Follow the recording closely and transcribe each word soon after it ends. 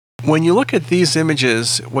When you look at these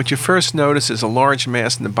images, what you first notice is a large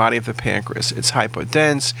mass in the body of the pancreas. It's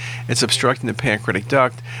hypodense, it's obstructing the pancreatic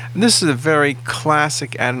duct, and this is a very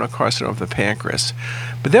classic adenocarcinoma of the pancreas.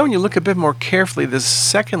 But then when you look a bit more carefully, there's a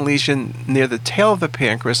second lesion near the tail of the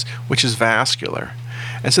pancreas, which is vascular.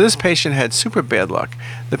 And so this patient had super bad luck.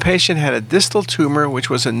 The patient had a distal tumor, which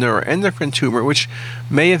was a neuroendocrine tumor, which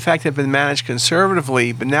may in fact have been managed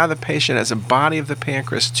conservatively, but now the patient has a body of the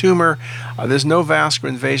pancreas tumor. There's no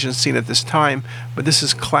vascular invasion seen at this time, but this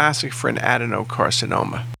is classic for an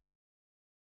adenocarcinoma.